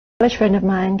A Jewish friend of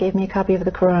mine gave me a copy of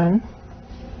the Quran.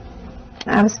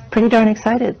 I was pretty darn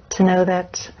excited to know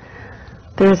that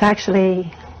there was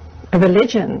actually a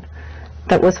religion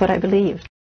that was what I believed.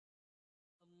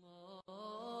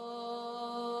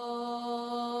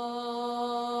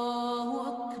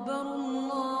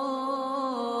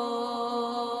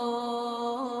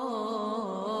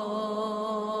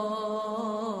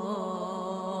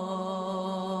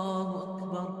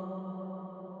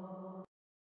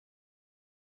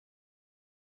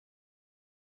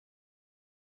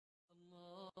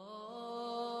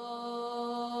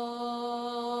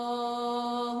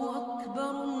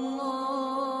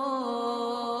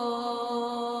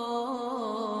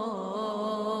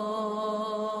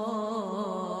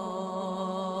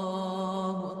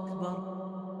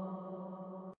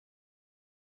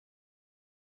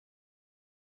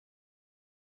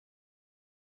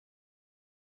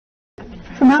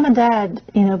 For Mom and Dad,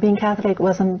 being Catholic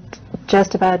wasn't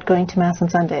just about going to Mass on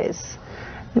Sundays.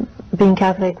 Being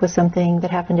Catholic was something that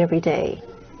happened every day.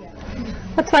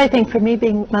 That's why I think for me,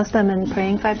 being Muslim and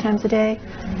praying 5 times a day,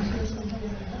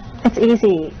 it's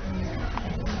easy.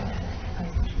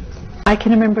 I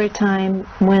can remember a time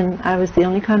when I was the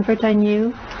only convert I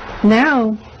knew.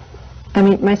 Now,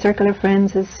 my circle of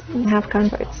friends is half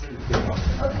converts.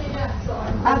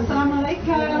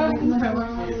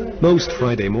 Most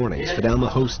Friday mornings, Fidelma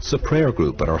hosts a prayer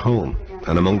group at her home,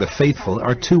 and among the faithful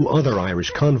are 2 other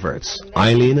Irish converts,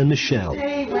 Eileen and Michelle.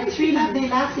 My 3 lovely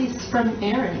lassies from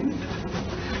Erin,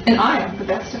 and I am the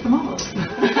best of them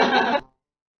all.